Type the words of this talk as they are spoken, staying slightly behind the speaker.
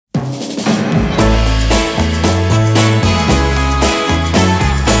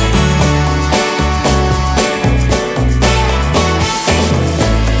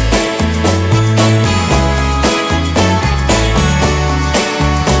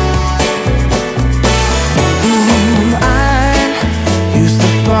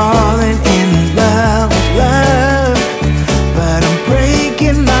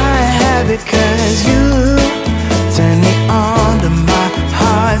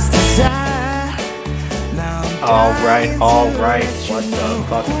All right. What the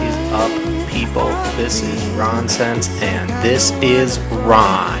fuck is up, people? This is Ron Sense, and this is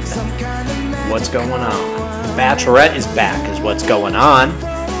Ron. What's going on? Bachelorette is back, is what's going on,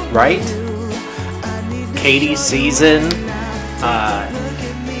 right? Katie's season.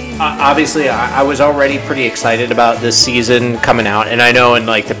 Obviously, I was already pretty excited about this season coming out, and I know in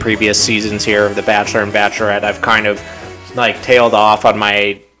like the previous seasons here of The Bachelor and Bachelorette, I've kind of like tailed off on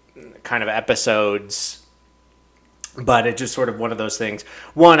my kind of episodes. But it's just sort of one of those things.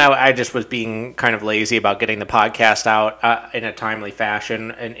 One, I just was being kind of lazy about getting the podcast out in a timely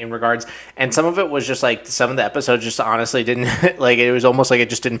fashion in regards. And some of it was just like some of the episodes just honestly didn't, like, it was almost like it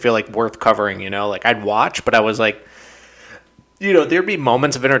just didn't feel like worth covering, you know? Like, I'd watch, but I was like, you know, there'd be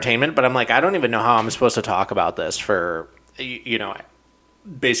moments of entertainment, but I'm like, I don't even know how I'm supposed to talk about this for, you know,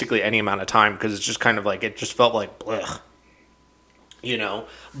 basically any amount of time, because it's just kind of like, it just felt like, blech, you know?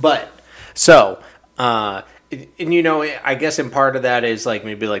 But, so, and, you know, I guess in part of that is, like,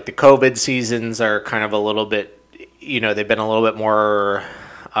 maybe, like, the COVID seasons are kind of a little bit, you know, they've been a little bit more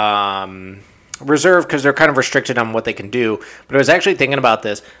reserved because they're kind of restricted on what they can do. But I was actually thinking about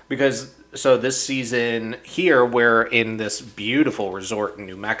this because, so this season here, we're in this beautiful resort in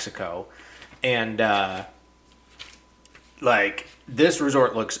New Mexico. And, like, this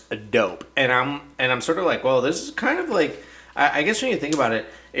resort looks dope. And I'm sort of like, well, this is kind of like, I guess when you think about it,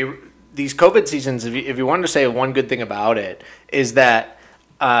 these COVID seasons, if you wanted to say one good thing about it, is that,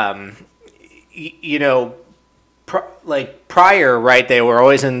 you know, prior, right, they were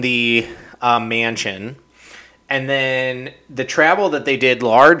always in the mansion. And then the travel that they did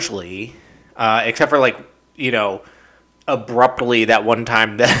largely, except for, like, you know, abruptly that one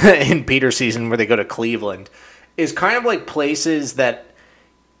time in Peter's season where they go to Cleveland, is kind of like places that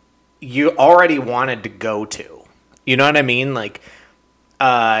you already wanted to go to. You know what I mean? Like,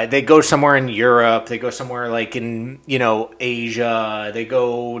 they go somewhere in Europe. They go somewhere like in, you know, Asia. They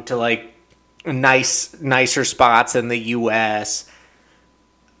go to like nicer spots in the U.S.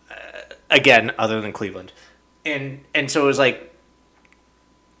 Again, other than Cleveland, and so it was like,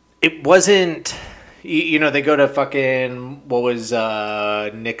 it wasn't, you know, they go to fucking, what was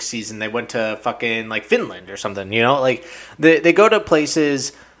Nick's season? They went to fucking like Finland or something. You know, like they go to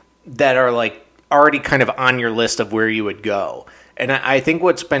places that are like already kind of on your list of where you would go. And I think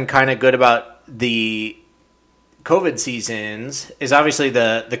what's been kind of good about the COVID seasons is obviously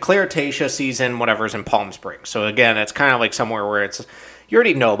the Claire Tayshia season, whatever's in Palm Springs. So again, it's kind of like somewhere where it's, you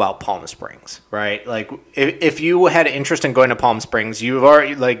already know about Palm Springs, right? Like if you had interest in going to Palm Springs, you've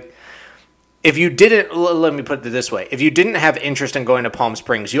already, like, if you didn't, let me put it this way, if you didn't have interest in going to Palm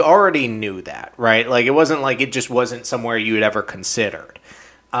Springs, you already knew that, right? Like, it wasn't like it just wasn't somewhere you had ever considered.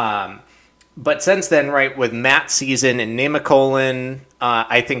 But since then, right, with Matt's season in Nemacolin,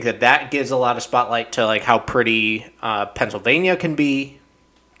 I think that gives a lot of spotlight to, like, how pretty Pennsylvania can be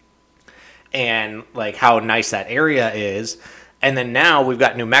and, like, how nice that area is. And then now we've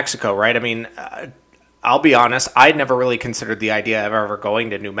got New Mexico, right? I mean, I'll be honest, I'd never really considered the idea of ever going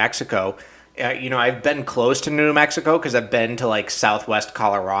to New Mexico. You know, I've been close to New Mexico because I've been to, like, southwest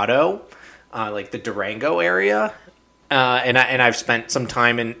Colorado, like the Durango area. And I've spent some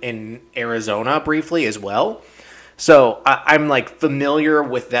time in Arizona briefly as well. So I'm like familiar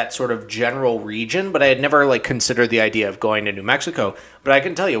with that sort of general region, but I had never like considered the idea of going to New Mexico. But I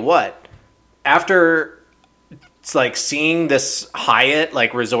can tell you what, after it's like seeing this Hyatt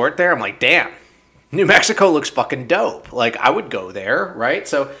like resort there, I'm like, damn, New Mexico looks fucking dope. Like, I would go there, right?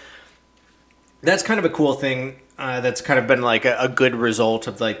 So that's kind of a cool thing. That's kind of been like a good result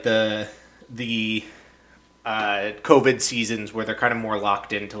of like the COVID seasons where they're kind of more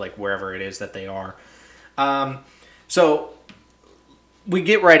locked into like wherever it is that they are. So we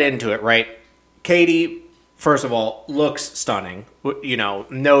get right into it, right? Katie, first of all, looks stunning. You know,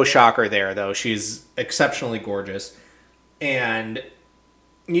 no shocker there, though. She's exceptionally gorgeous. And,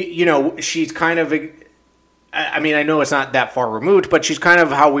 you know, she's kind of, I mean, I know it's not that far removed, but she's kind of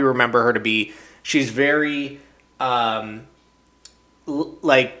how we remember her to be. She's very,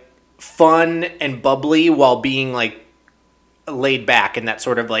 like, fun and bubbly while being like laid back, and that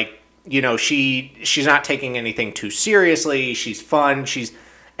sort of like, you know, she's not taking anything too seriously. She's fun.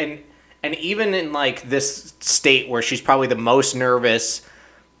 And even in like this state where she's probably the most nervous.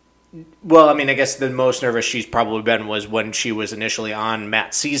 Well, I mean, I guess the most nervous she's probably been was when she was initially on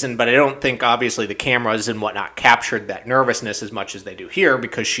Matt's season, but I don't think obviously the cameras and whatnot captured that nervousness as much as they do here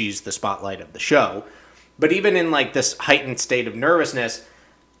because she's the spotlight of the show. But even in like this heightened state of nervousness,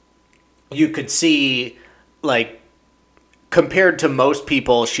 you could see, like, compared to most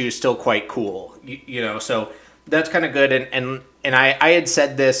people, she was still quite cool, you know, so that's kind of good. And and I had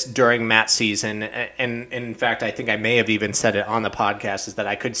said this during Matt's season, and in fact, I think I may have even said it on the podcast, is that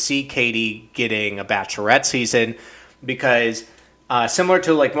I could see Katie getting a Bachelorette season because similar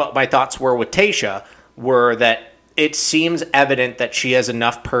to like what my thoughts were with Tayshia, were that it seems evident that she has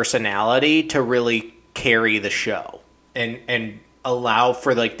enough personality to really carry the show and allow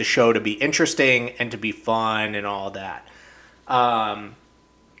for like the show to be interesting and to be fun and all that. I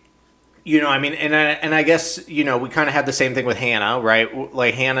mean, and I guess, we kind of had the same thing with Hannah, right?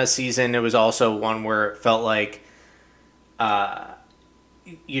 Like Hannah's season, it was also one where it felt like,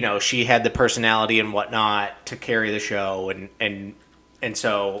 she had the personality and whatnot to carry the show, and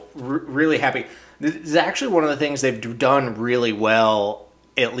so really happy. This is actually one of the things they've done really well.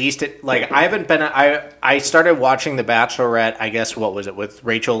 At least I started watching The Bachelorette, I guess, what was it, with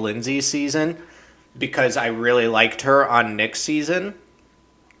Rachel Lindsay's season, because I really liked her on Nick's season.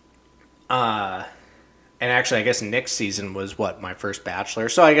 And actually, I guess Nick's season was my first Bachelor.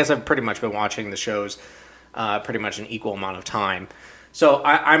 So I guess I've pretty much been watching the shows pretty much an equal amount of time. So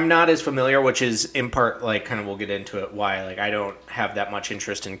I'm not as familiar, which is in part, like, kind of we'll get into it, why, like, I don't have that much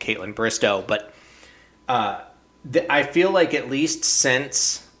interest in Caitlin Bristow. But I feel like at least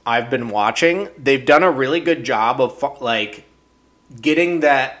since I've been watching, they've done a really good job of, like, getting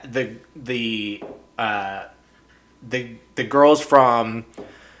that the girls from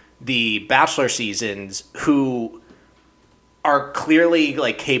the Bachelor seasons who are clearly,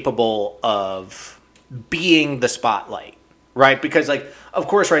 like, capable of being the spotlight, right? Because, like, of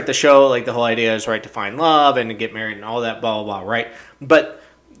course, right, the show, like, the whole idea is, right, to find love and to get married and all that, blah, blah, blah, right? But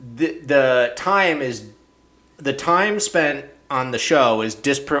the time spent on the show is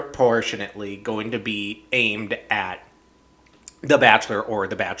disproportionately going to be aimed at the Bachelor or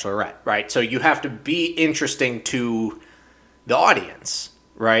the Bachelorette, right? So you have to be interesting to the audience,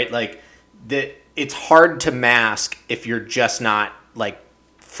 right? Like, it's hard to mask if you're just not, like,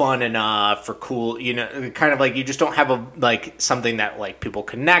 fun enough or cool, kind of like you just don't have something that, like, people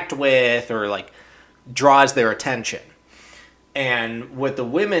connect with or, like, draws their attention. And with the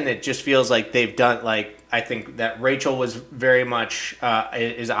women, it just feels like they've done, like, I think that Rachel was very much,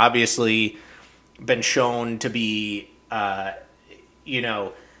 is obviously been shown to be,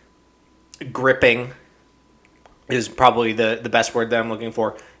 gripping is probably the best word that I'm looking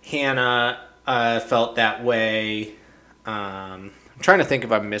for. Hannah felt that way. I'm trying to think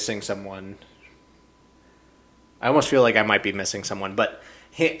if I'm missing someone. I almost feel like I might be missing someone, but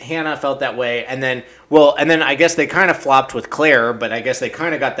Hannah felt that way. And then I guess they kind of flopped with Claire, but I guess they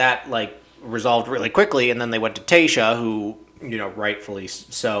kind of got that, like, resolved really quickly. And then they went to Tayshia, who, rightfully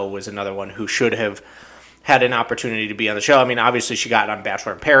so, was another one who should have had an opportunity to be on the show. I mean, obviously she got on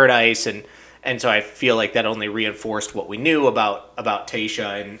Bachelor in Paradise, and so I feel like that only reinforced what we knew about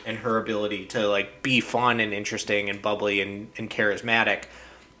Tayshia and her ability to, like, be fun and interesting and bubbly and charismatic.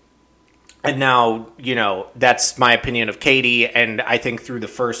 And now, that's my opinion of Katie, and I think through the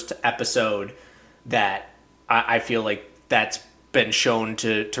first episode that I feel like that's been shown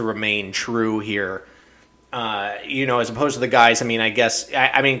to remain true here. As opposed to the guys, I mean, I guess,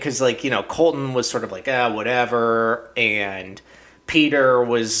 because, like, Colton was sort of like, whatever, and Peter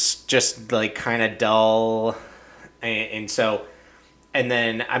was just, like, kind of dull, and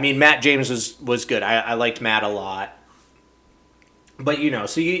then, I mean, Matt James was good. I liked Matt a lot. But,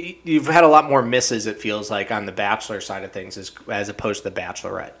 so you've had a lot more misses, it feels like, on the Bachelor side of things as opposed to the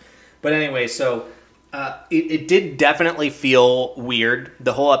Bachelorette. But anyway, so it did definitely feel weird.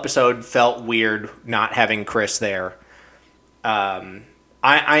 The whole episode felt weird not having Chris there. I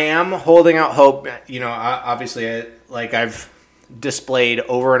am holding out hope. Obviously, like I've displayed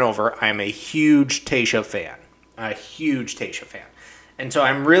over and over, I'm a huge Tayshia fan. And so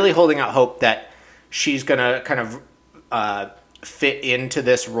I'm really holding out hope that she's going to kind of fit into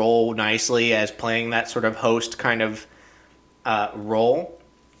this role nicely as playing that sort of host kind of role.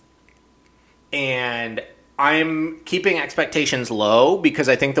 And I'm keeping expectations low because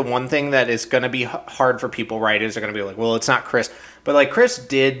I think the one thing that is going to be hard for people, right, is they're going to be like, well, it's not Chris. But, like, Chris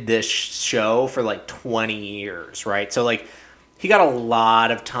did this show for, like, 20 years, right? So, like, he got a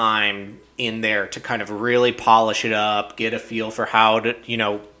lot of time in there to kind of really polish it up, get a feel for how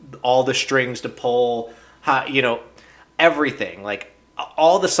to, all the strings to pull, how, everything. Like,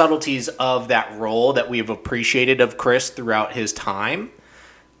 all the subtleties of that role that we've appreciated of Chris throughout his time.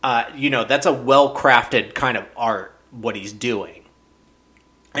 That's a well-crafted kind of art, what he's doing.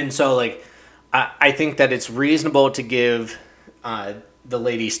 And so, like, I think that it's reasonable to give the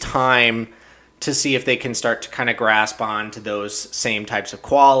ladies time to see if they can start to kind of grasp on to those same types of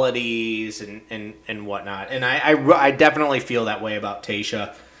qualities and whatnot. And I definitely feel that way about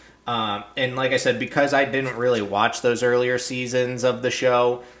Tayshia. And like I said, because I didn't really watch those earlier seasons of the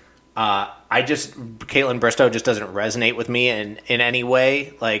show, Caitlin Bristow just doesn't resonate with me in any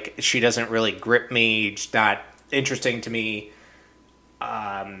way. Like, she doesn't really grip me. She's not interesting to me.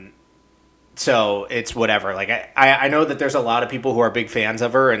 So it's whatever. Like, I know that there's a lot of people who are big fans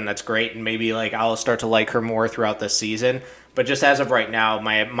of her, and that's great. And maybe like I'll start to like her more throughout the season. But just as of right now,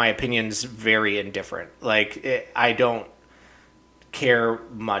 my opinion's very indifferent. Like, I don't care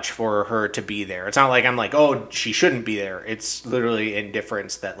much for her to be there. It's not like I'm like, oh, she shouldn't be there. It's literally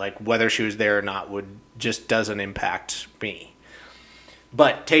indifference that like whether she was there or not just doesn't impact me.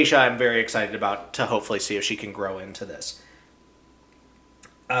 But Tayshia, I'm very excited about to hopefully see if she can grow into this.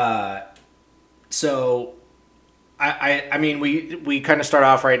 So I mean we kind of start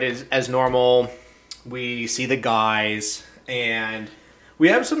off right as normal. We see the guys and we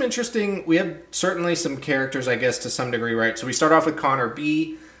have certainly some characters, I guess, to some degree, right? So we start off with Connor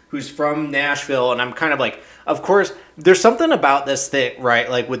B, who's from Nashville, and I'm kind of like, of course, there's something about this thing, right?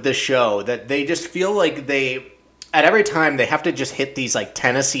 Like with this show that they just feel like at every time they have to just hit these like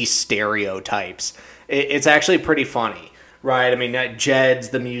Tennessee stereotypes. It's actually pretty funny, right? I mean, Jed's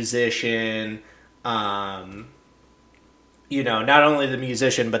the musician, not only the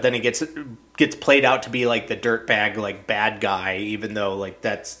musician, but then he gets played out to be like the dirtbag, like bad guy, even though like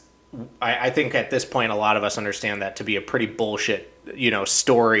that's, I think at this point a lot of us understand that to be a pretty bullshit,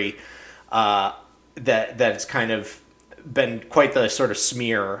 story, that's kind of been quite the sort of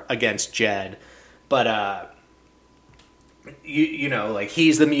smear against Jed, but like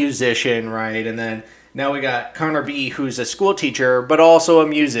he's the musician, right? And then now we got Connor B, who's a school teacher but also a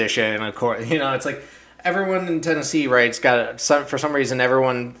musician, of course. It's like everyone in Tennessee, right? It's got for some reason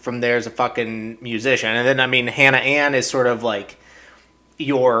everyone from there is a fucking musician. And then I mean Hannah Ann is sort of like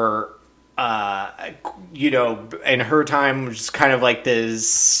your in her time was kind of like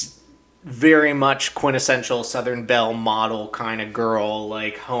this very much quintessential Southern Belle model kind of girl,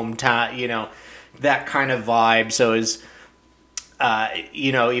 like hometown, that kind of vibe. So is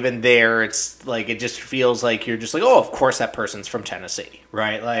even there, it's like it just feels like you're just like, oh, of course that person's from Tennessee,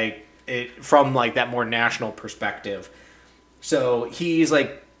 right? Like it from like that more national perspective. So he's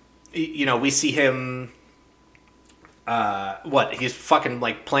like, we see him. He's fucking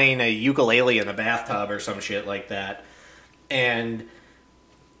like playing a ukulele in the bathtub or some shit like that, and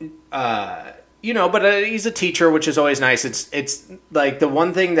but he's a teacher, which is always nice. It's like the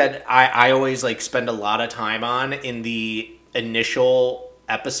one thing that I always like spend a lot of time on in the initial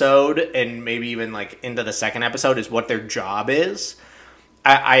episode and maybe even like into the second episode is what their job is.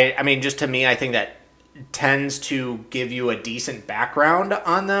 I mean, just to me, I think that tends to give you a decent background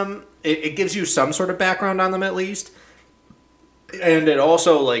on them. It gives you some sort of background on them at least. And it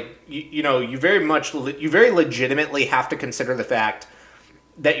also, like, you very legitimately have to consider the fact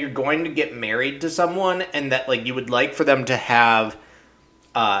that you're going to get married to someone and that, like, you would like for them to have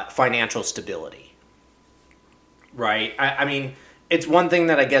financial stability. Right? I mean, it's one thing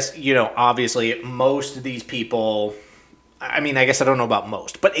that I guess, obviously most of these people, I mean, I guess I don't know about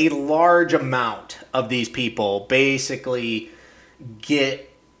most, but a large amount of these people basically get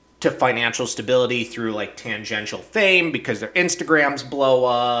to financial stability through like tangential fame because their Instagrams blow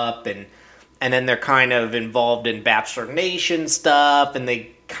up and then they're kind of involved in Bachelor Nation stuff and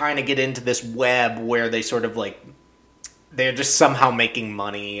they kind of get into this web where they sort of like they're just somehow making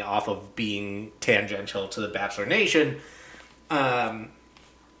money off of being tangential to the Bachelor Nation, and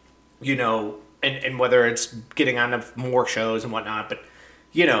whether it's getting on more shows and whatnot, but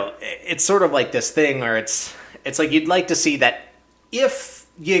it's sort of like this thing where it's like you'd like to see that if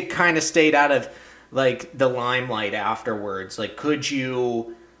you kind of stayed out of like the limelight afterwards, like could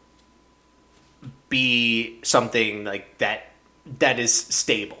you be something like that is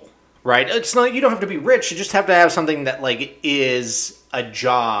stable, right? It's not, you don't have to be rich, you just have to have something that like is a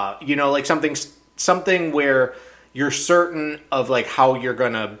job, like something where you're certain of like how you're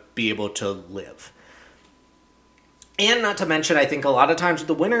gonna be able to live. And not to mention, I think a lot of times with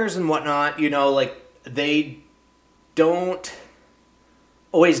the winners and whatnot, like they don't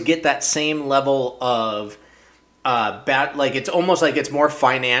always get that same level of like it's almost like it's more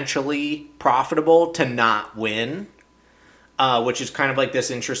financially profitable to not win, which is kind of like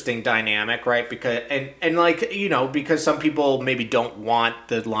this interesting dynamic, right? Because and like because some people maybe don't want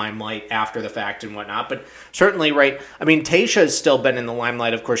the limelight after the fact and whatnot, but certainly, right? I mean, Tayshia has still been in the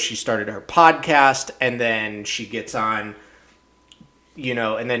limelight. Of course, she started her podcast, and then she gets on,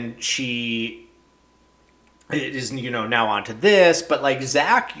 and then she is now onto this, but like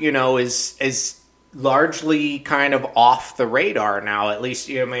Zach is largely kind of off the radar now, at least.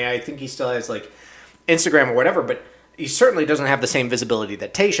 I mean, I think he still has like Instagram or whatever, but he certainly doesn't have the same visibility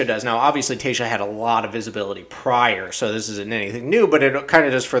that Tayshia does. Now, obviously, Tayshia had a lot of visibility prior, so this isn't anything new, but it kind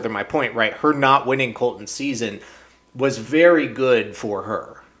of does further my point, right? Her not winning Colton's season was very good for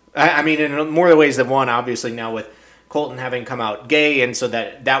her. I mean, in more ways than one, obviously, now with Colton having come out gay, and so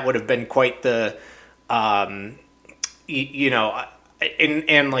that would have been quite the,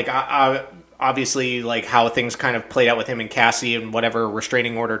 obviously, like, how things kind of played out with him and Cassie and whatever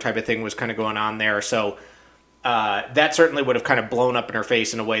restraining order type of thing was kind of going on there, so... that certainly would have kind of blown up in her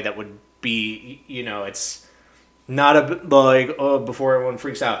face in a way that would be, it's not before everyone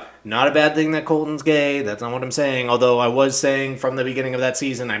freaks out, not a bad thing that Colton's gay. That's not what I'm saying. Although I was saying from the beginning of that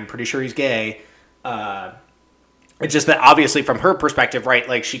season, I'm pretty sure he's gay. It's just that obviously from her perspective, right,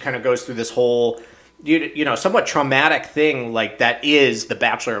 like she kind of goes through this whole, somewhat traumatic thing, like that is the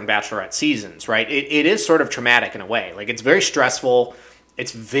Bachelor and Bachelorette seasons, right? It is sort of traumatic in a way. Like it's very stressful.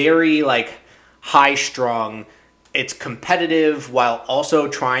 It's very like high strung. It's competitive while also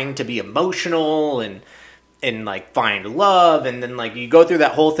trying to be emotional and like find love. And then like you go through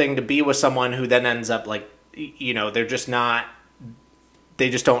that whole thing to be with someone who then ends up like, they're just not,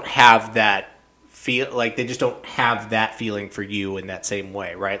 they just don't have that they just don't have that feeling for you in that same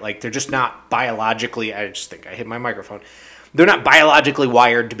way, right? Like they're just not biologically, I just think I hit my microphone. They're not biologically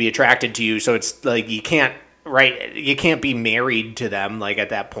wired to be attracted to you. So it's like, you can't be married to them like at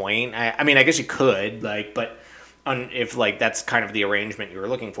that point. I mean, I guess you could like, but if like that's kind of the arrangement you were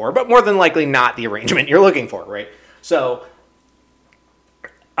looking for, but more than likely not the arrangement you're looking for, right? So,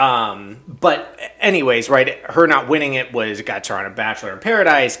 but anyways, right, her not winning it gets her on a Bachelor in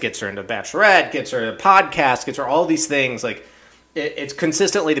Paradise, gets her into Bachelorette, gets her a podcast, gets her all these things. Like it's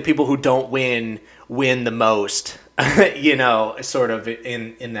consistently the people who don't win the most, sort of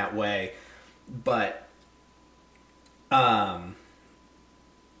in that way. But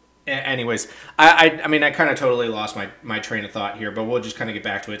anyways, I mean, I kind of totally lost my train of thought here, but we'll just kind of get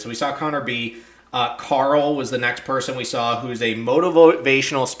back to it. So we saw Connor B. Carl was the next person we saw, who's a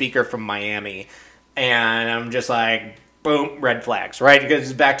motivational speaker from Miami. And I'm just like, boom, red flags, right? Because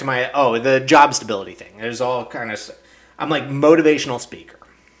it's back to the job stability thing. There's all kind of, I'm like, motivational speaker.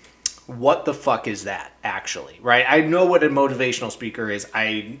 What the fuck is that, actually, right? I know what a motivational speaker is.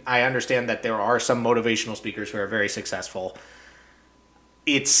 I understand that there are some motivational speakers who are very successful.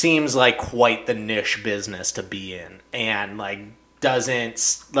 It seems like quite the niche business to be in. And, like,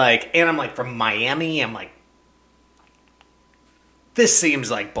 doesn't, like, and I'm like, from Miami, I'm like, this seems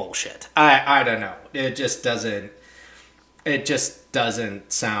like bullshit. I don't know. It just doesn't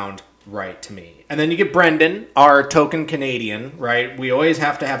sound right to me. And then you get Brendan, our token Canadian, right? We always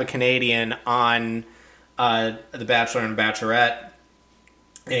have to have a Canadian on The Bachelor and Bachelorette.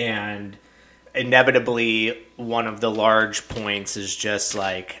 And inevitably, one of the large points is just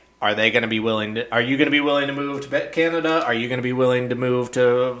like, are you going to be willing to move to Canada? Are you going to be willing to move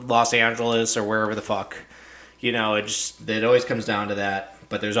to Los Angeles or wherever the fuck? It always comes down to that.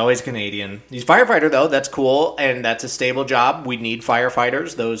 But there's always a Canadian. He's a firefighter, though. That's cool. And that's a stable job. We need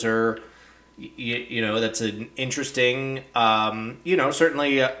firefighters. Those are, that's an interesting,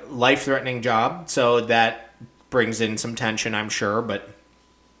 certainly a life-threatening job. So that brings in some tension, I'm sure. But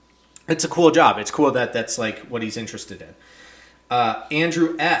it's a cool job. It's cool that that's like what he's interested in.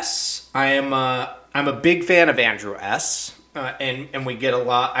 Andrew S. I'm a big fan of Andrew S. And we get a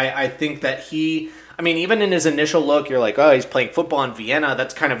lot. I think that even in his initial look, you're like, oh, he's playing football in Vienna.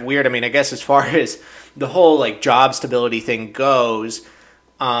 That's kind of weird. I mean, I guess as far as the whole like job stability thing goes,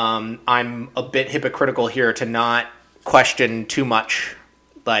 I'm a bit hypocritical here to not question too much,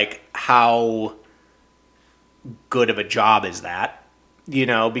 like how good of a job is that,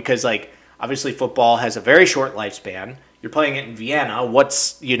 because like obviously football has a very short lifespan. You're playing it in Vienna.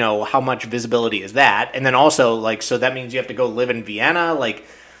 What's, how much visibility is that? And then also, like, so that means you have to go live in Vienna? Like,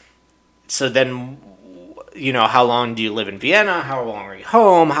 so then, how long do you live in Vienna? How long are you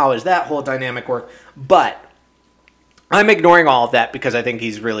home? How does that whole dynamic work? But I'm ignoring all of that because I think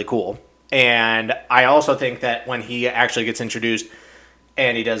he's really cool. And I also think that when he actually gets introduced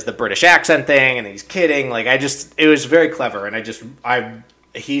and he does the British accent thing and he's kidding, like, it was very clever. And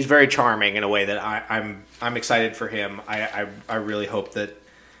he's very charming in a way that I'm excited for him. I really hope that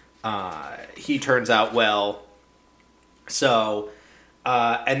he turns out well. So,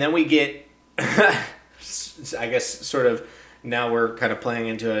 and then we get, I guess, sort of, now we're kind of playing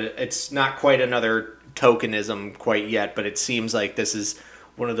into it's not quite another tokenism quite yet, but it seems like this is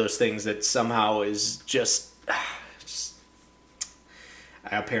one of those things that somehow is just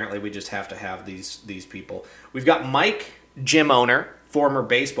apparently we just have to have these people. We've got Mike, gym owner, former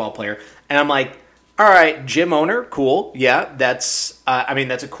baseball player, and I'm like, All right, gym owner, cool. Yeah, that's. I mean,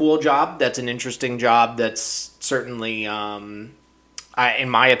 that's a cool job. That's an interesting job. That's certainly, in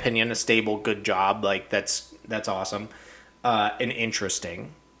my opinion, a stable, good job. Like that's awesome, and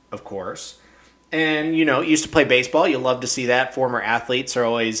interesting, of course. And used to play baseball. You love to see that. Former athletes are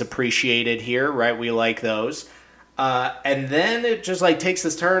always appreciated here, right? We like those. And then it just like takes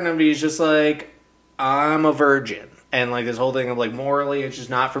this turn, and he's just like, I'm a virgin. And like this whole thing of like morally, it's just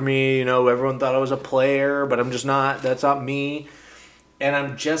not for me. Everyone thought I was a player, but I'm just not. That's not me. And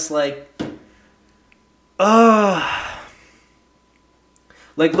I'm just like, ugh.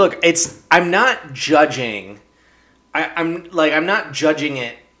 Like, look, I'm not judging. I'm not judging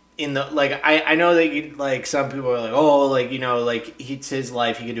it in the, like, I know that you, like, some people are like, oh, like, like, it's his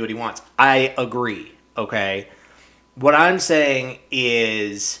life, he can do what he wants. I agree, okay? What I'm saying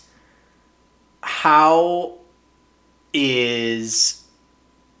is, how is,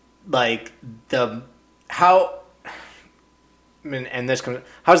 like, how's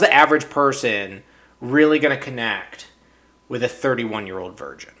the average person really going to connect with a 31-year-old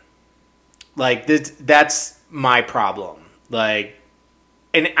virgin? Like, that's my problem. Like,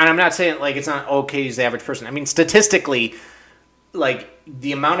 and I'm not saying, like, it's not okay as the average person. I mean, statistically, like,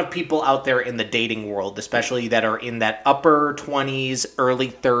 the amount of people out there in the dating world, especially that are in that upper 20s, early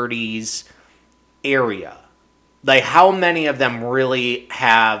 30s area, like, how many of them really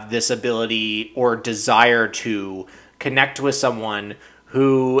have this ability or desire to connect with someone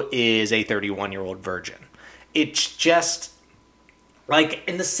who is a 31-year-old virgin? It's just, like,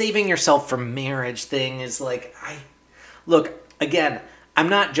 and the saving yourself for marriage thing is, like, look, again, I'm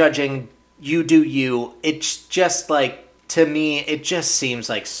not judging, you do you. It's just, like, to me, it just seems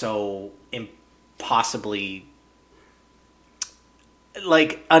like so impossibly,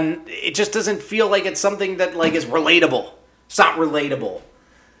 like, it just doesn't feel like it's something that, like, is relatable. It's not relatable.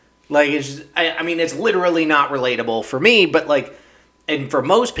 Like, it's just, I mean, it's literally not relatable for me, but, like, and for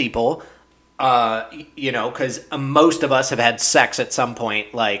most people, because most of us have had sex at some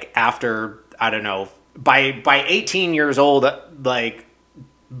point, like, after, I don't know, by 18 years old, like,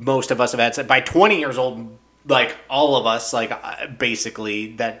 most of us have had sex. By 20 years old, like, all of us, like,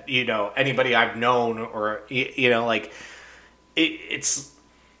 basically, that, anybody I've known, or, like, it's,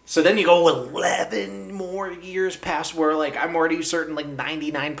 so then you go 11 more years past where, like, I'm already certain, like,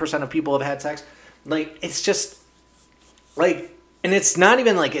 99% of people have had sex. Like, it's just, like, and it's not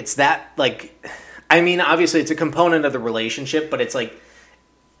even, like, it's that, like, I mean, obviously, it's a component of the relationship, but it's, like,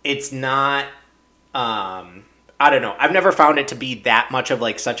 it's not, I don't know. I've never found it to be that much of,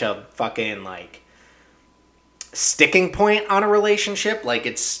 like, such a fucking, like, sticking point on a relationship. Like,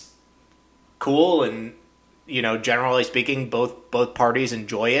 it's cool, and, generally speaking, both parties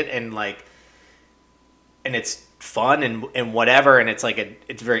enjoy it, and, like, and it's fun and whatever, and it's, like,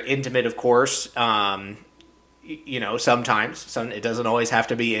 it's very intimate, of course. Sometimes it doesn't always have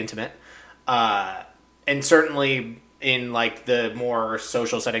to be intimate. And certainly in, like, the more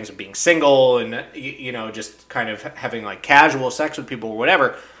social settings of being single and, just kind of having, like, casual sex with people or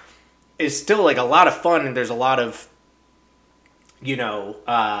whatever, is still, like, a lot of fun. And there's a lot of,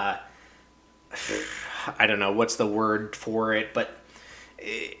 I don't know what's the word for it, but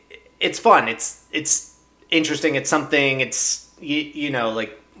it's fun. It's interesting. It's something, it's,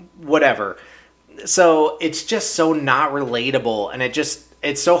 like, whatever. So it's just so not relatable. And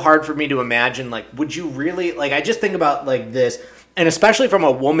it's so hard for me to imagine, like, would you really, like, I just think about, like, this, and especially from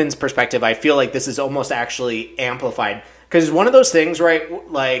a woman's perspective, I feel like this is almost actually amplified, because it's one of those things,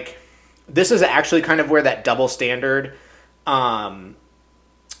 right? Like, this is actually kind of where that double standard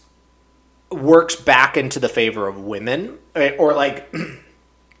works back into the favor of women, or, like,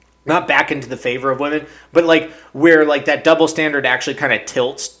 not back into the favor of women, but, like, where, like, that double standard actually kind of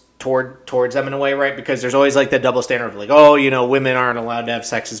tilts towards them in a way, right? Because there's always, like, the double standard of, like, oh, women aren't allowed to have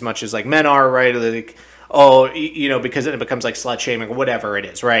sex as much as, like, men are, right? Like, oh, because then it becomes, like, slut shaming or whatever it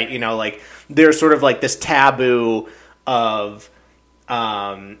is, right? Like, there's sort of, like, this taboo of,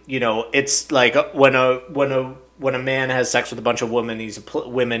 it's like when a man has sex with a bunch of women, he's a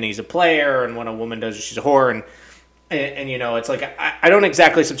player, and when a woman does it, she's a whore, and it's like, I don't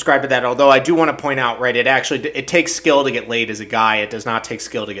exactly subscribe to that, although I do want to point out, right, it takes skill to get laid as a guy. It does not take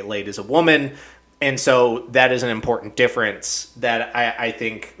skill to get laid as a woman. And so that is an important difference that I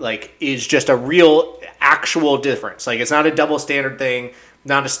think, like, is just a real, actual difference. Like, it's not a double standard thing,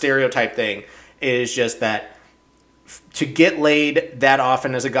 not a stereotype thing. It is just that to get laid that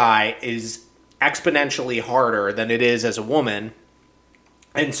often as a guy is exponentially harder than it is as a woman.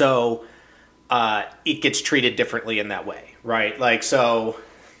 And so it gets treated differently in that way, right? Like, so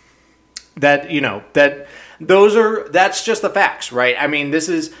that, That's just the facts, right? I mean,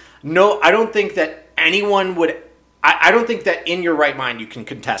 I don't think that anyone would, I don't think that in your right mind you can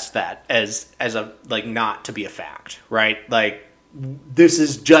contest that as a, like, not to be a fact, right? Like, this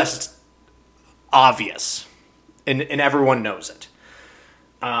is just obvious and everyone knows it.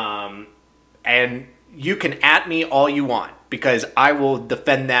 And you can at me all you want because I will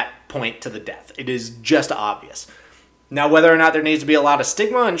defend that point to the death. It is just obvious. Now, whether or not there needs to be a lot of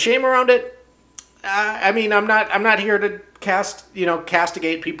stigma and shame around it, I mean, I'm not here to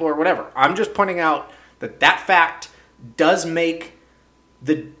castigate people or whatever. I'm just pointing out that fact does make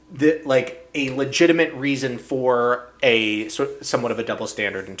the like a legitimate reason for a somewhat of a double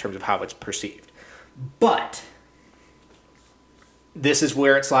standard in terms of how it's perceived. But this is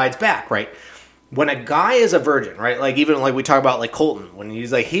where it slides back, right? When a guy is a virgin, right? Like, even like we talk about like Colton, when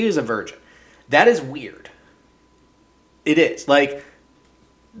he's like, he is a virgin. That is weird. It is. Like,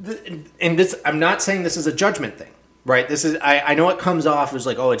 and this, I'm not saying this is a judgment thing, right? This is, I know it comes off as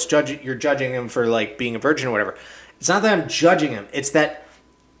like, oh, you're judging him for like being a virgin or whatever. It's not that I'm judging him. It's that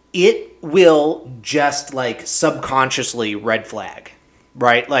it will just like subconsciously red flag,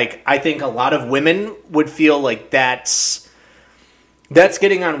 right? Like, I think a lot of women would feel like that's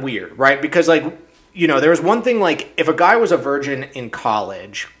getting on weird, right? Because, like, there was one thing, like, if a guy was a virgin in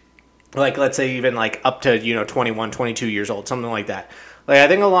college, like, let's say even, like, up to, 21, 22 years old, something like that. Like, I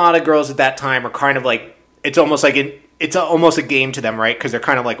think a lot of girls at that time are kind of, like, it's almost like, it's almost a game to them, right? Because they're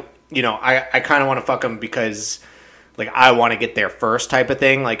kind of like, I kind of want to fuck him because, like, I want to get there first type of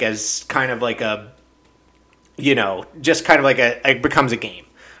thing, like, as kind of like a, just kind of like it becomes a game,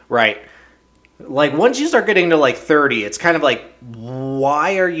 right? Like, once you start getting to, like, 30, it's kind of like,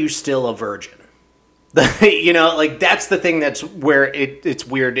 why are you still a virgin? Like, that's the thing that's where it's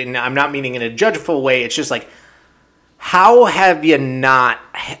weird, and I'm not meaning in a judgeful way. It's just like, how have you not,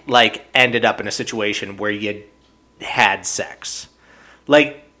 like, ended up in a situation where you had sex?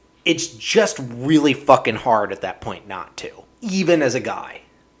 Like, it's just really fucking hard at that point not to, even as a guy.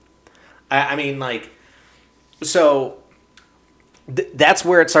 I mean, like, so that's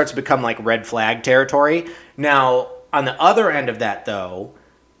where it starts to become like red flag territory. Now, on the other end of that, though,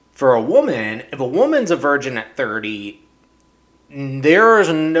 for a woman, if a woman's a virgin at 30, there's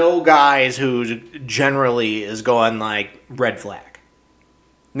no guys who generally is going like red flag.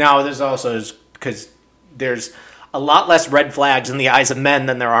 Now, there's also, because there's a lot less red flags in the eyes of men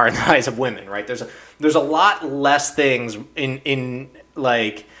than there are in the eyes of women, right? There's a lot less things in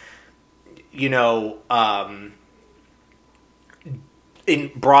like,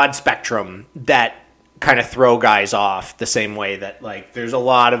 in broad spectrum that kind of throw guys off the same way that, like, there's a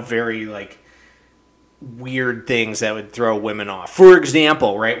lot of very, like, weird things that would throw women off. For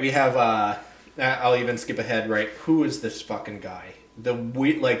example, right, we have, I'll even skip ahead, right, who is this fucking guy? The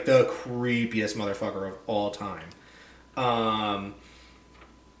creepiest motherfucker of all time.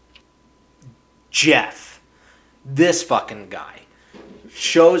 Jeff. This fucking guy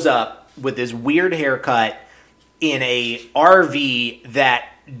shows up with his weird haircut in a RV that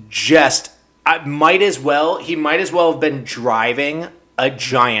just he might as well have been driving a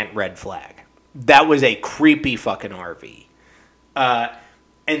giant red flag. That was a creepy fucking RV.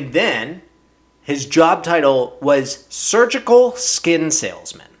 And then his job title was surgical skin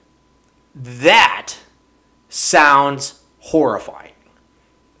salesman. That sounds horrifying.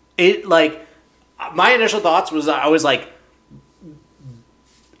 It, like, my initial thoughts was, I was like,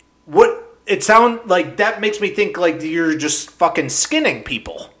 what? It sounds like, that makes me think like you're just fucking skinning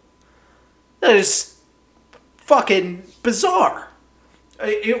people. That is fucking bizarre.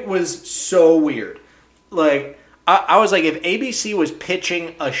 It was so weird. Like, I was like, if ABC was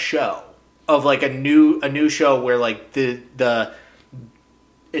pitching a show of like a new show where like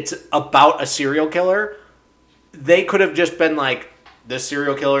it's about a serial killer, they could have just been like, this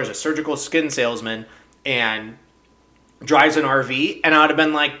serial killer is a surgical skin salesman and drives an RV, and I would have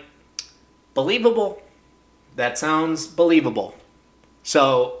been like, believable. That sounds believable.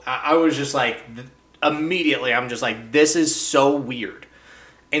 So I was just like, immediately, I'm just like, this is so weird.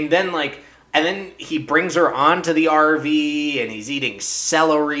 And then he brings her onto the RV, and he's eating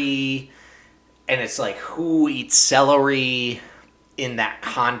celery, and it's like, who eats celery in that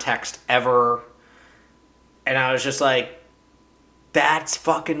context ever? And I was just like, that's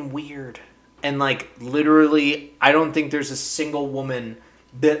fucking weird. And like, literally, I don't think there's a single woman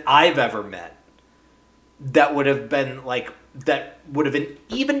that I've ever met that would have been like, that would have been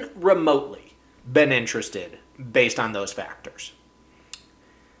even remotely been interested based on those factors.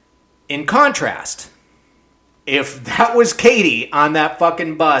 In contrast, if that was Katie on that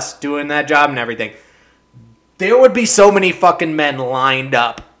fucking bus doing that job and everything, there would be so many fucking men lined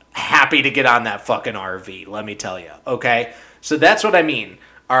up happy to get on that fucking RV, let me tell you. Okay? So that's what I mean.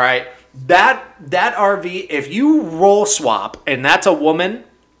 All right? That RV, if you roll swap and that's a woman,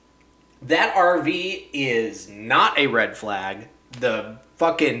 that RV is not a red flag. The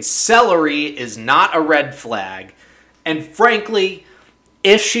fucking celery is not a red flag. And frankly,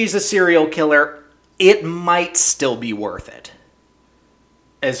 if she's a serial killer, it might still be worth it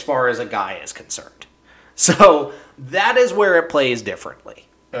as far as a guy is concerned. So that is where it plays differently.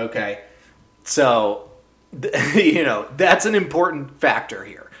 Okay? So, that's an important factor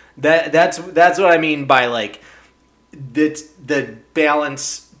here. That's what I mean by, like, the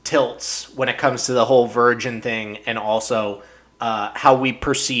balance tilts when it comes to the whole virgin thing, and also how we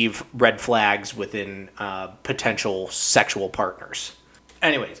perceive red flags within potential sexual partners.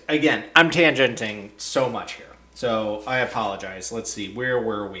 Anyways, again, I'm tangenting so much here, so I apologize. Let's see, where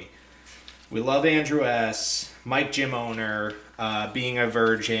were we? We love Andrew S., Mike Gym owner, being a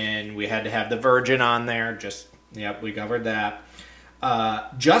virgin. We had to have the virgin on there. Yep, we covered that.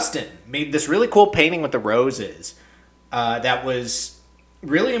 Justin made this really cool painting with the roses that was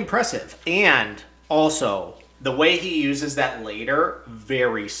really impressive. And also, the way he uses that later,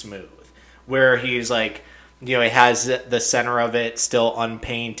 very smooth. Where he's like, he has the center of it still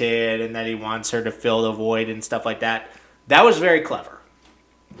unpainted, and then he wants her to fill the void and stuff like that. That was very clever.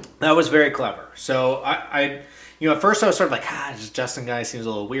 So I at first I was sort of like, this Justin guy seems a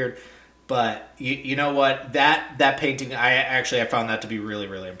little weird. But you know what? That painting, I found that to be really,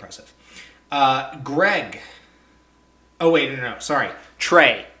 really impressive. Greg. Oh, wait, no, sorry.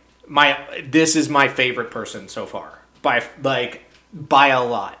 Trey. This is my favorite person so far. By a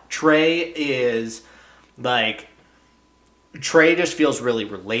lot. Trey just feels really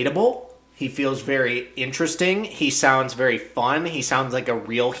relatable. He feels very interesting. He sounds very fun. He sounds like a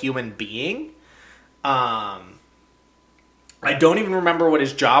real human being. I don't even remember what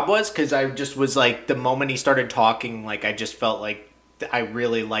his job was, because I just was like, the moment he started talking, like, I just felt like I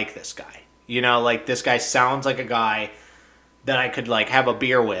really like this guy. This guy sounds like a guy that I could, like, have a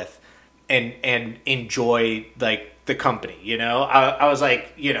beer with and enjoy, like, the company, I was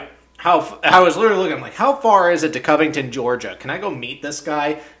like, I was literally looking, I'm like, how far is it to Covington, Georgia? Can I go meet this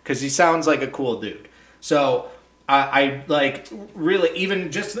guy? Because he sounds like a cool dude. So I like, really,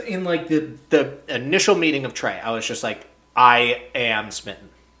 even just in, like, the initial meeting of Trey, I was just like, I am smitten,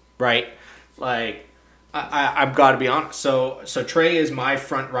 right? Like, I've got to be honest. So Trey is my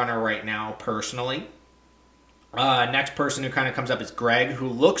front runner right now, personally. Next person who kind of comes up is Greg, who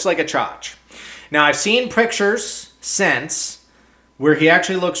looks like a chotch. Now, I've seen pictures since where he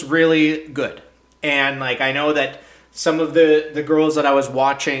actually looks really good. And, like, I know that some of the girls that I was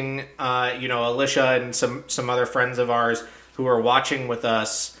watching, Alicia and some other friends of ours who were watching with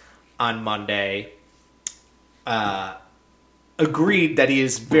us on Monday, agreed that he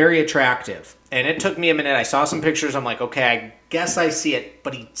is very attractive. And it took me a minute. I saw some pictures. I'm like, okay, I guess I see it.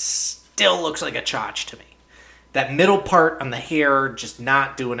 But he still looks like a chotch to me. That middle part on the hair, just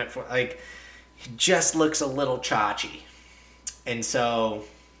not doing it for, like, he just looks a little chotchy. And so,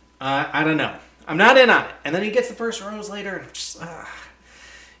 I don't know. I'm not in on it. And then he gets the first rose later, and I'm just,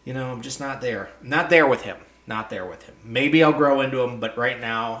 I'm just not there. Not there with him. Maybe I'll grow into him, but right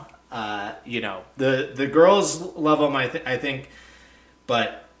now, the girls love him, I think,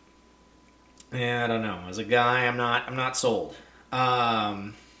 but I don't know. As a guy, I'm not sold.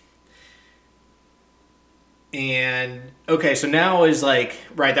 And okay, so now is like,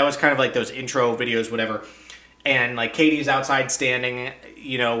 right, that was kind of like those intro videos, whatever. And like Katie's outside standing,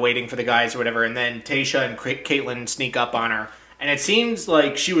 waiting for the guys or whatever. And then Tasha and Caitlin sneak up on her. And it seems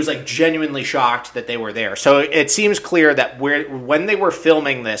like she was like genuinely shocked that they were there. So it seems clear that when they were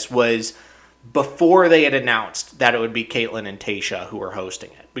filming this was before they had announced that it would be Caitlin and Tasha who were hosting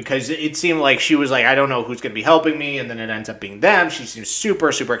it. Because it seemed like she was like, I don't know who's going to be helping me. And then it ends up being them. She seems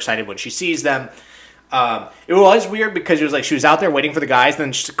super, super excited when she sees them. It was weird because it was like she was out there waiting for the guys. And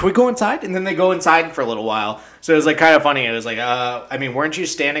then she's like, can we go inside? And then they go inside for a little while. So it was like kind of funny. It was like, weren't you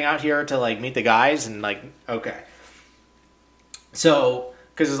standing out here to like meet the guys? And like, okay. So,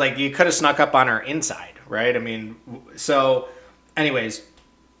 because it's like you could have snuck up on her inside, right? I mean, so anyways,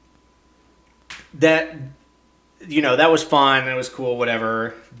 that was fun. It was cool,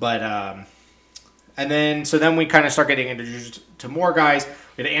 whatever. But, and then we kind of start getting introduced to more guys.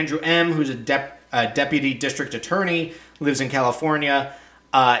 We had Andrew M., who's a deputy district attorney, lives in California.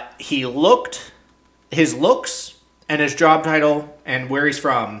 His looks and his job title and where he's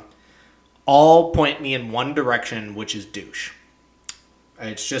from all point me in one direction, which is douche.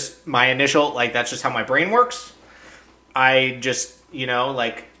 It's just my initial, like, that's just how my brain works. I just,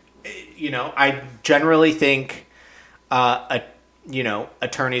 I generally think a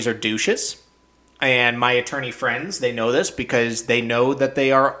attorneys are douches. And my attorney friends, they know this because they know that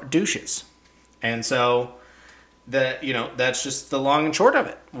they are douches. And so, that's just the long and short of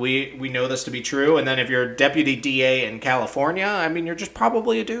it. We know this to be true. And then if you're a deputy DA in California, I mean, you're just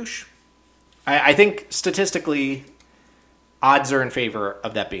probably a douche. I think statistically, odds are in favor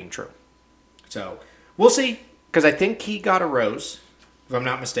of that being true. So, we'll see. Because I think he got a rose, if I'm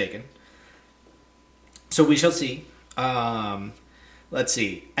not mistaken. So we shall see. Let's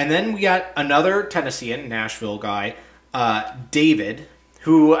see. And then we got another Tennessean, Nashville guy, David,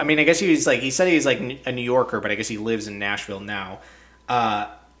 who, I mean, I guess he said he's like a New Yorker, but I guess he lives in Nashville now.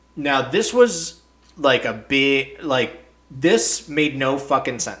 Now, this was like a big, this made no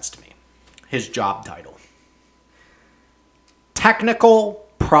fucking sense to me. His job title. Technical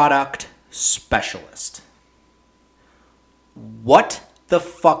Product Specialist. What the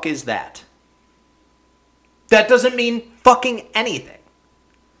fuck is that? That doesn't mean fucking anything.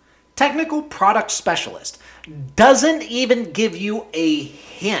 Technical Product Specialist doesn't even give you a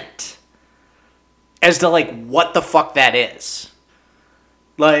hint as to, what the fuck that is.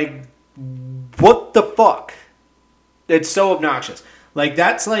 What the fuck? It's so obnoxious.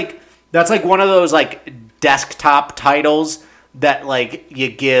 That's one of those, desktop titles that, you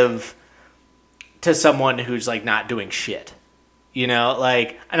give to someone who's, not doing shit. And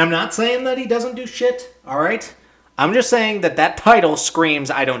I'm not saying that he doesn't do shit, all right? I'm just saying that title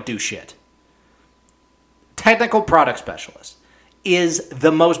screams, I don't do shit. Technical Product Specialist is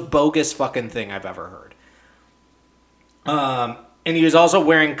the most bogus fucking thing I've ever heard. And he was also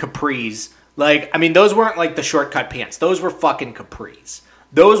wearing capris. Those weren't, the shortcut pants. Those were fucking capris.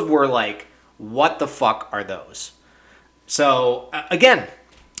 Those were, what the fuck are those? So, again,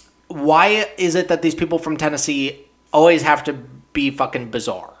 why is it that these people from Tennessee always have to be fucking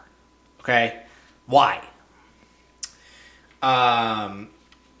bizarre? Okay? Why? And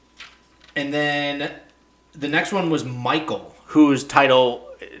then the next one was Michael, whose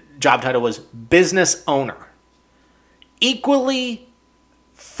job title was business owner. Equally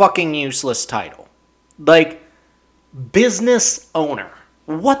fucking useless title. Business owner.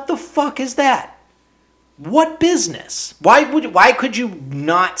 What the fuck is that? What business? Why could you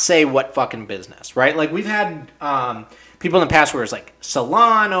not say what fucking business, right? We've had people in the past where it's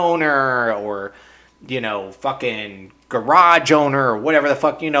salon owner or, fucking garage owner or whatever the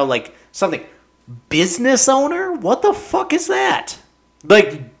fuck, something. Business owner? What the fuck is that?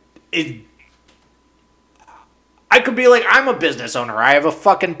 I could be I'm a business owner. I have a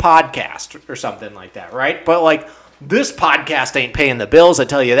fucking podcast or something like that, right? But this podcast ain't paying the bills, I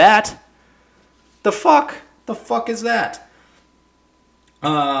tell you that. The fuck? The fuck is that?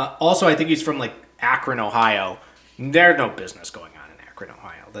 Also, I think he's from Akron, Ohio. There's no business going on in Akron,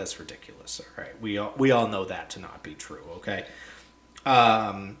 Ohio. That's ridiculous. All right, we all know that to not be true. Okay.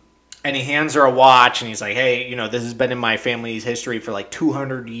 And he hands her a watch, and he's like, "Hey, this has been in my family's history for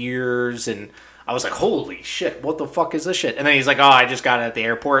 200 years." And I was like, "Holy shit! What the fuck is this shit?" And then he's like, "Oh, I just got it at the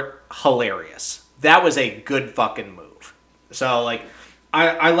airport." Hilarious. That was a good fucking move. So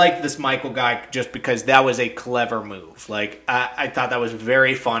I like this Michael guy just because that was a clever move. I thought that was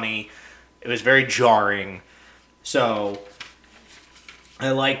very funny. It was very jarring. So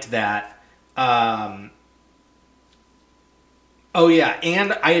I liked that. Oh, yeah.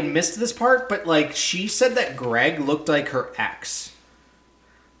 And I had missed this part, but she said that Greg looked like her ex.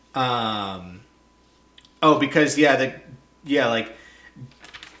 Because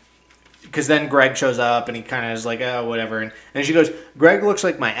because then Greg shows up and he kind of is like, oh, whatever. And she goes, Greg looks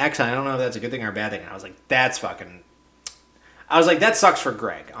like my ex. And I don't know if that's a good thing or a bad thing. And I was like, that sucks for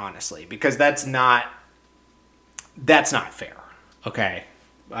Greg, honestly, because that's not fair. Okay.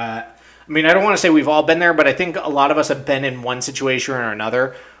 I don't want to say we've all been there, but I think a lot of us have been in one situation or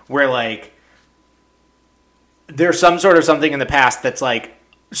another where there's some sort of something in the past that's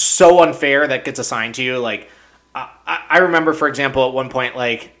so unfair that gets assigned to you. I remember, for example, at one point,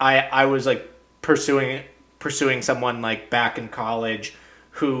 I was pursuing someone back in college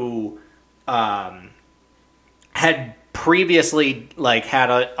who had previously had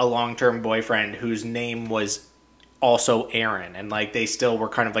a long-term boyfriend whose name was also Aaron, and they still were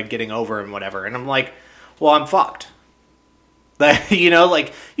kind of getting over and whatever. And I'm like, well, I'm fucked. You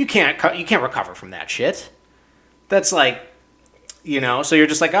can't recover from that shit. That's so you're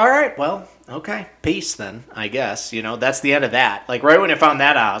just all right, well, okay, peace then, I guess. That's the end of that. Right when I found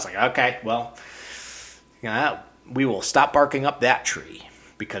that out, I was like, okay, well, we will stop barking up that tree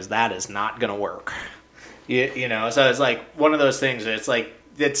because that is not going to work. So it's one of those things. It's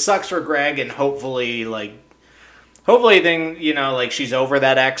it sucks for Greg, and hopefully she's over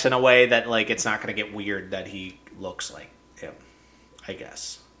that ex in a way that it's not going to get weird that he looks like him. I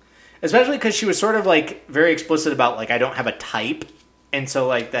guess. Especially because she was sort of like very explicit about like I don't have a type, and so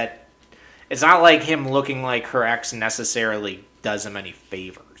like that, it's not like him looking like her ex necessarily does him any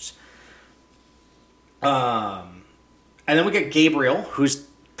favors. And then we get Gabriel, who's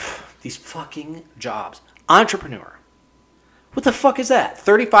these fucking jobs. Entrepreneur. What the fuck is that?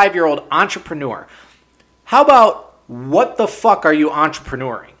 35-year-old entrepreneur. How about what the fuck are you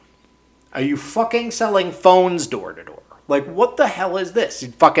entrepreneuring? Are you fucking selling phones door to door? Like, what the hell is this?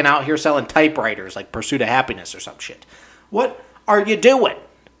 You fucking out here selling typewriters like Pursuit of Happiness or some shit. What are you doing?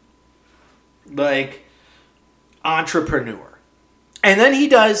 Like, entrepreneur. And then he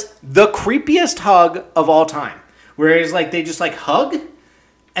does the creepiest hug of all time. Where he's like, they just like hug.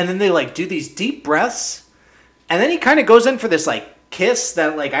 And then they like do these deep breaths. And then he kind of goes in for this like kiss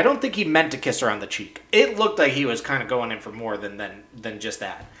that like, I don't think he meant to kiss her on the cheek. It looked like he was kind of going in for more than just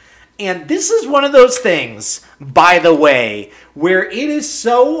that. And this is one of those things, by the way, where it is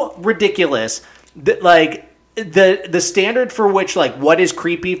so ridiculous that like the standard for which like what is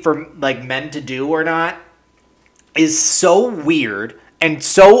creepy for like men to do or not is so weird and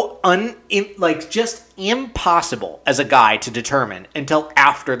so just impossible as a guy to determine until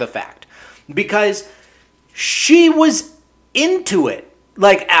after the fact. Because she was into it,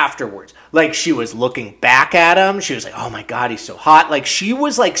 like, afterwards. Like, she was looking back at him. She was like, oh my God, he's so hot. Like, she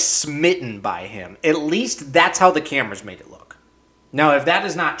was, like, smitten by him. At least that's how the cameras made it look. Now, if that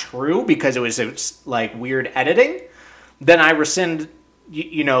is not true because it was like, weird editing, then I rescind,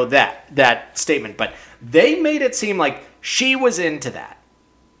 that statement. But they made it seem like she was into that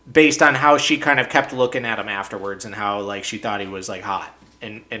based on how she kind of kept looking at him afterwards and how, like, she thought he was, like, hot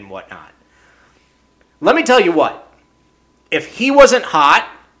and whatnot. Let me tell you what. If he wasn't hot,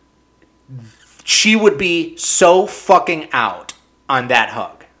 she would be so fucking out on that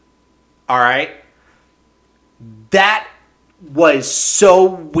hug. All right? That was so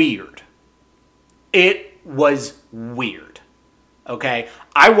weird. It was weird. Okay?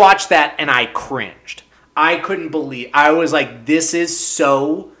 I watched that and I cringed. I couldn't believe. I was like, this is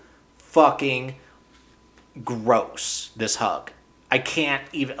so fucking gross, this hug. I can't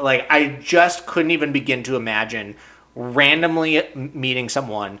even, like, I just couldn't even begin to imagine randomly meeting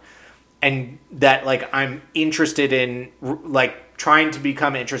someone and that, like, I'm interested in, like, trying to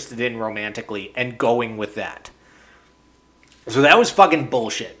become interested in romantically and going with that. So that was fucking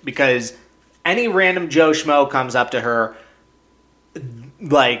bullshit because any random Joe Schmo comes up to her,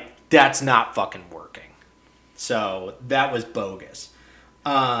 like, that's not fucking working. So that was bogus.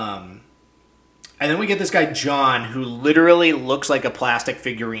 And then we get this guy, John, who literally looks like a plastic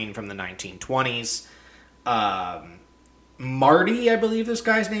figurine from the 1920s. Marty, I believe this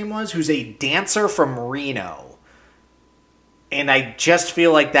guy's name was, who's a dancer from Reno. And I just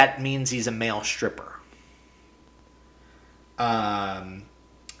feel like that means he's a male stripper.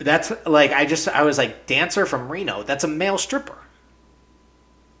 That's like, I was like, dancer from Reno, that's a male stripper.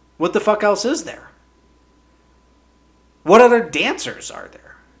 What the fuck else is there? What other dancers are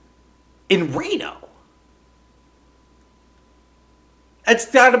there in Reno? It's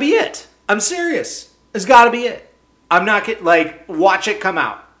gotta be it. I'm serious. It's gotta be it. I'm not kidding. Like, watch it come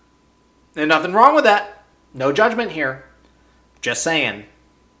out. There's nothing wrong with that. No judgment here. Just saying.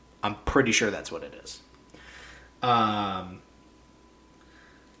 I'm pretty sure that's what it is.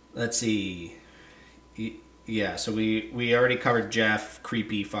 Let's see. Yeah, so we already covered Jeff.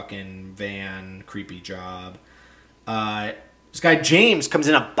 Creepy fucking van. Creepy job. This guy James comes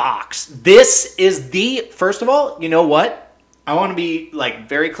in a box. This is first of all, you know what? I want to be like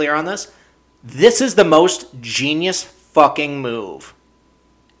very clear on this. This is the most genius fucking move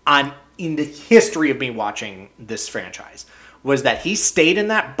in the history of me watching this franchise. Was that he stayed in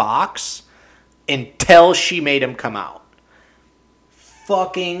that box until she made him come out.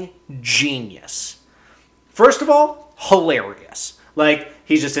 Fucking genius. First of all, hilarious. Like,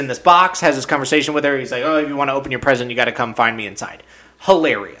 he's just in this box, has this conversation with her. He's like, oh, if you want to open your present, you got to come find me inside.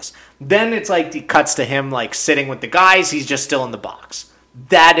 Hilarious. Then it's like, it cuts to him, like, sitting with the guys. He's just still in the box.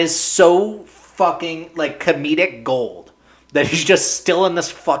 That is so fucking, like, comedic gold. That he's just still in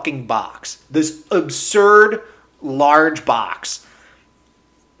this fucking box. This absurd, large box.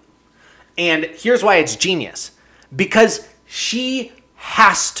 And here's why it's genius. Because she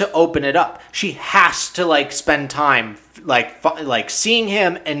has to open it up. She has to, like, spend time like seeing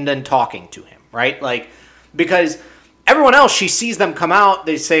him and then talking to him, right? Like, because everyone else, she sees them come out,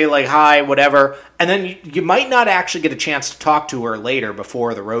 they say like hi, whatever, and then you might not actually get a chance to talk to her later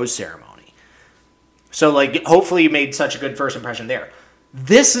before the rose ceremony. So like, hopefully you made such a good first impression there.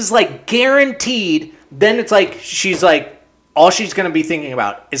 This is like guaranteed. Then it's like she's like, all she's gonna be thinking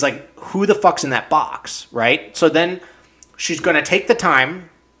about is like, who the fuck's in that box, right? So then she's going to take the time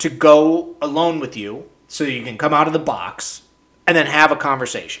to go alone with you so you can come out of the box and then have a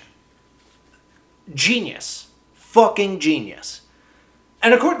conversation. Genius. Fucking genius.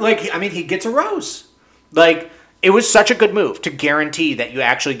 And of course, like, I mean, he gets a rose. Like, it was such a good move to guarantee that you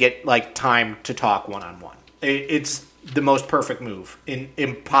actually get, like, time to talk one-on-one. It's the most perfect move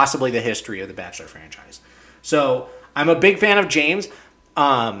in possibly the history of the Bachelor franchise. So, I'm a big fan of James.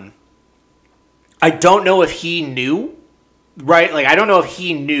 I don't know if he knew, right? Like, I don't know if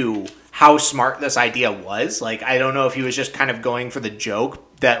he knew how smart this idea was. Like, I don't know if he was just kind of going for the joke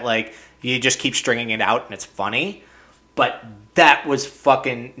that, like, you just keep stringing it out and it's funny. But that was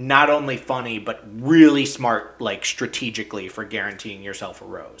fucking not only funny, but really smart, like, strategically for guaranteeing yourself a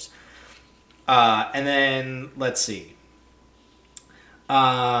rose. And then, let's see.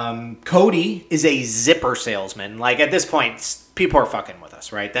 Cody is a zipper salesman. Like, at this point, people are fucking with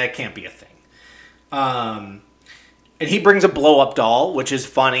us, right? That can't be a thing. And he brings a blow-up doll, which is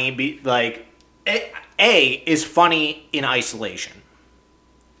funny. Like, A is funny in isolation.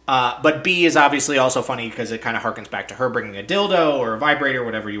 But B is obviously also funny because it kind of harkens back to her bringing a dildo or a vibrator,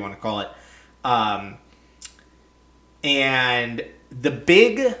 whatever you want to call it. And the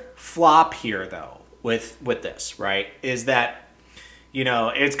big flop here, though, with this, right, is that, you know,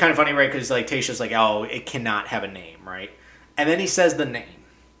 it's kind of funny, right, because, like, Tayshia's like, oh, it cannot have a name, right? And then he says the name.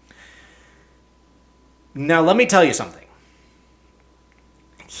 Now, let me tell you something.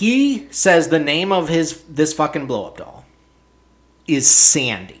 He says the name of this fucking blow-up doll is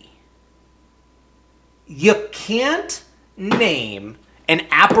Sandy. You can't name an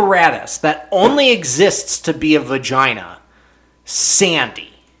apparatus that only exists to be a vagina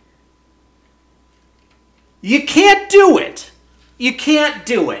Sandy. You can't do it. You can't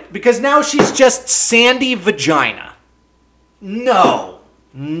do it. Because now she's just Sandy Vagina. No.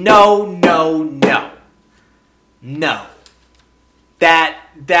 No, no, no. No. That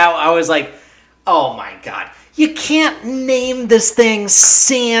I was like, oh my God. You can't name this thing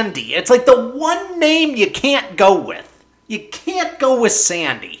Sandy. It's like the one name you can't go with. You can't go with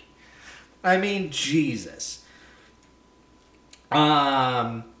Sandy. I mean, Jesus.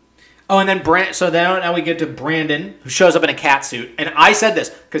 Oh, and then so now we get to Brandon, who shows up in a cat suit. And I said this,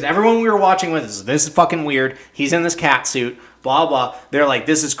 because everyone we were watching with us, this is fucking weird. He's in this cat suit, blah, blah. They're like,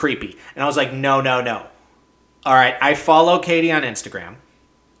 this is creepy. And I was like, no, no, no. All right, I follow Katie on Instagram.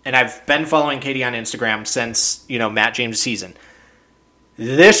 And I've been following Katie on Instagram since, you know, Matt James' season.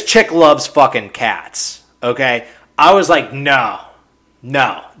 This chick loves fucking cats, okay? I was like, no.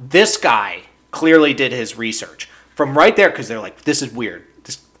 This guy clearly did his research. From right there, because they're like, this is weird.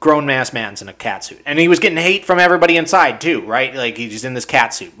 This grown-ass man's in a cat suit. And he was getting hate from everybody inside, too, right? Like, he's in this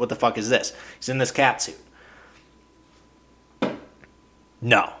cat suit. What the fuck is this? He's in this cat suit.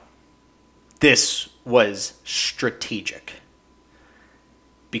 No. This was strategic.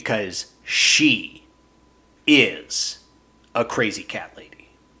 Because she is a crazy cat lady.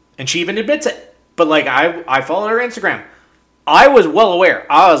 And she even admits it. But, like, I follow her Instagram. I was well aware.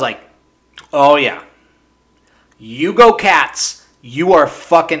 I was like, oh, yeah. You go cats. You are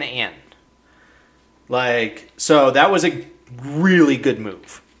fucking in. Like, so that was a really good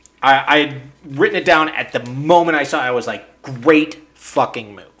move. I'd written it down at the moment I saw it. I was like, great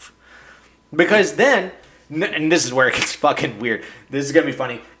fucking move. Because then... And this is where it gets fucking weird. This is going to be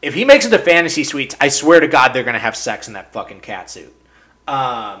funny. If he makes it to Fantasy Suites, I swear to God they're going to have sex in that fucking cat suit.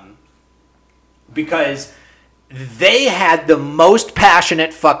 Because they had the most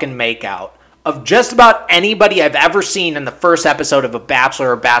passionate fucking makeout of just about anybody I've ever seen in the first episode of a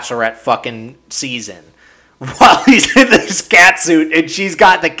Bachelor or Bachelorette fucking season. While he's in this cat suit and she's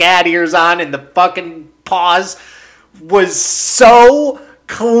got the cat ears on and the fucking paws was so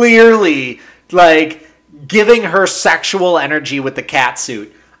clearly, like... giving her sexual energy with the cat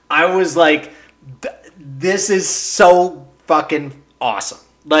suit. I was like, this is so fucking awesome.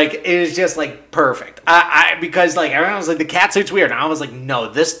 Like, it was just, like, perfect. Because, like, everyone was like, the cat suit's weird. And I was like, no,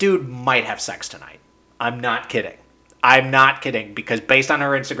 this dude might have sex tonight. I'm not kidding. Because based on her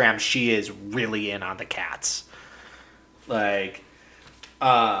Instagram, she is really in on the cats. Like,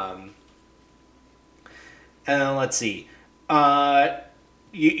 and then let's see.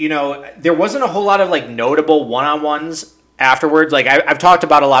 You know, there wasn't a whole lot of, like, notable one-on-ones afterwards. Like, I've talked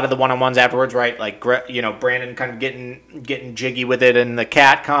about a lot of the one-on-ones afterwards, right? Like, you know, Brandon kind of getting jiggy with it in the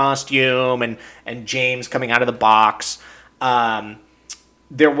cat costume and James coming out of the box.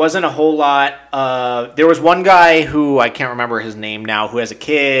 There wasn't a whole lot. There was one guy who, I can't remember his name now, who has a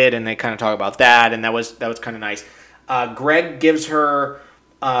kid, and they kind of talk about that, and that was kind of nice. Greg gives her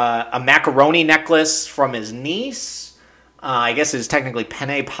a macaroni necklace from his niece. I guess it's technically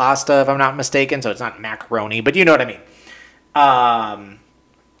penne pasta, if I'm not mistaken, so it's not macaroni, but you know what I mean.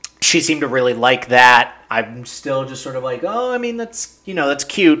 She seemed to really like that. I'm still just sort of like, oh, I mean, that's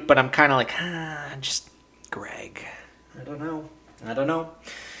cute, but I'm kind of like, just Greg. I don't know.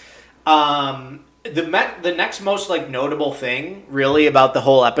 The next most like notable thing really about the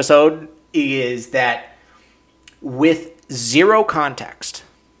whole episode is that with zero context,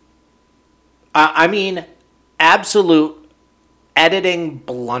 I mean, absolute editing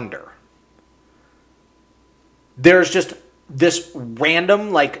blunder. There's just this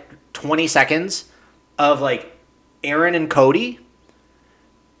random like 20 seconds of like Aaron and Cody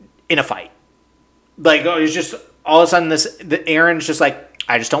in a fight. Like, oh, it's just all of a sudden Aaron's just like,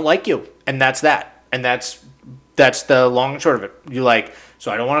 I just don't like you, and that's that, and that's the long and short of it. You like,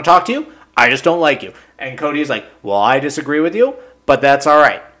 so I don't want to talk to you. I just don't like you. And Cody's like, well, I disagree with you, but that's all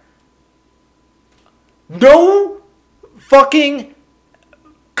right. No fucking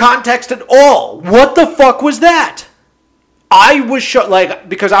context at all. What the fuck was that? I was like,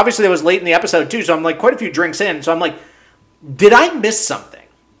 because obviously it was late in the episode too, so I'm like quite a few drinks in, so I'm like, did I miss something?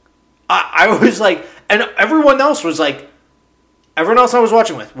 I was like, and everyone else I was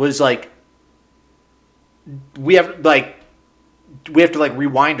watching with was like, we have to like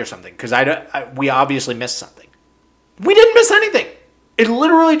rewind or something, because we obviously missed something. We didn't miss anything. It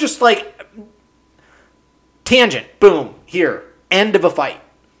literally just like tangent, boom, here, end of a fight.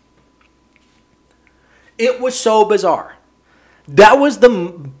 It was so bizarre. That was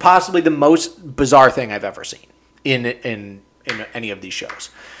possibly the most bizarre thing I've ever seen in any of these shows.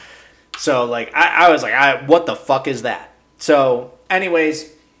 So like I was like, what the fuck is that? So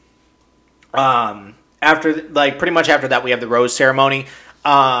anyways, pretty much after that we have the rose ceremony.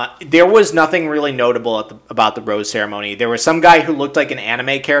 There was nothing really notable about the rose ceremony. There was some guy who looked like an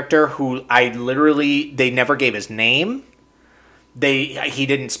anime character who they never gave his name. He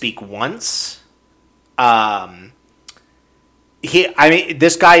didn't speak once.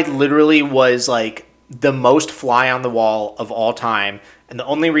 This guy literally was like the most fly on the wall of all time, and the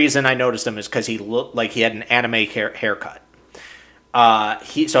only reason I noticed him is because he looked like he had an anime haircut.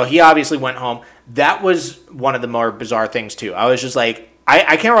 So he obviously went home. That was one of the more bizarre things too. I was just like,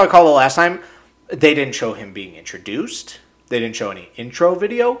 I can't recall the last time they didn't show him being introduced. They didn't show any intro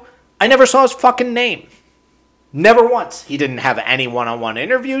video. I never saw his fucking name. Never once. He didn't have any one-on-one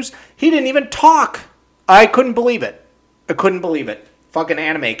interviews. He didn't even talk. I couldn't believe it. Fucking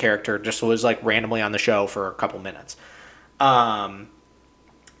anime character just was like randomly on the show for a couple minutes. And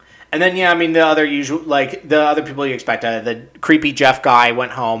then, yeah, I mean, the other people you expect. The creepy Jeff guy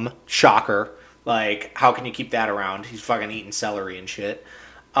went home. Shocker. Like, how can you keep that around? He's fucking eating celery and shit.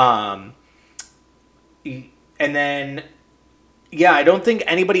 And then, yeah, I don't think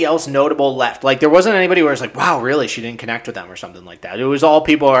anybody else notable left. Like, there wasn't anybody where it's like, wow, really? She didn't connect with them or something like that. It was all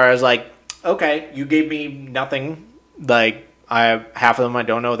people where I was like, okay, you gave me nothing. Like, half of them, I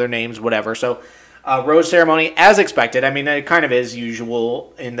don't know their names, whatever. So, rose ceremony, as expected. I mean, it kind of is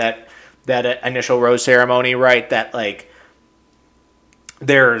usual in that initial rose ceremony, right? That, like,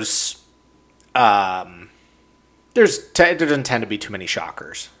 there doesn't tend to be too many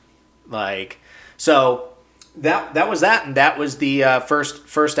shockers. Like, so that was that, and that was the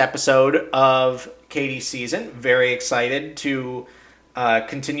first episode of Katie's season. Very excited to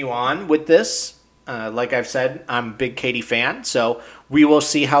continue on with this. Like I've said, I'm a big Katie fan, so we will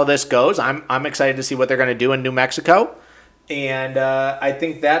see how this goes. I'm excited to see what they're going to do in New Mexico, and I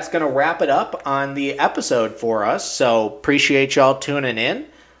think that's going to wrap it up on the episode for us. So appreciate y'all tuning in.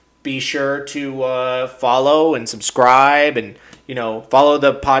 Be sure to follow and subscribe, and follow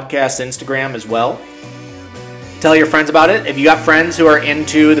the podcast Instagram as well. Tell your friends about it. If you got friends who are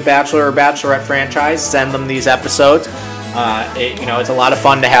into the Bachelor or Bachelorette franchise, send them these episodes. It's a lot of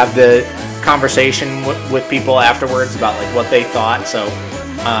fun to have the conversation with people afterwards about like what they thought. So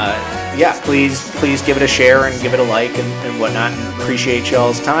please give it a share and give it a like and whatnot, and appreciate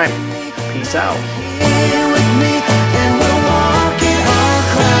y'all's time. Peace out.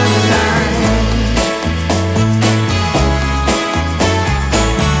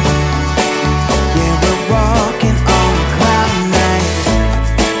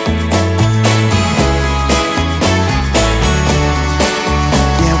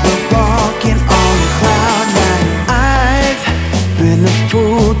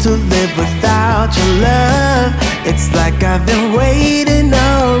 To live without your love, it's like I've been waiting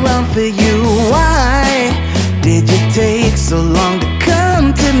around for you. Why did you take so long to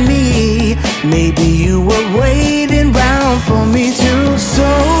come to me? Maybe you were waiting around for me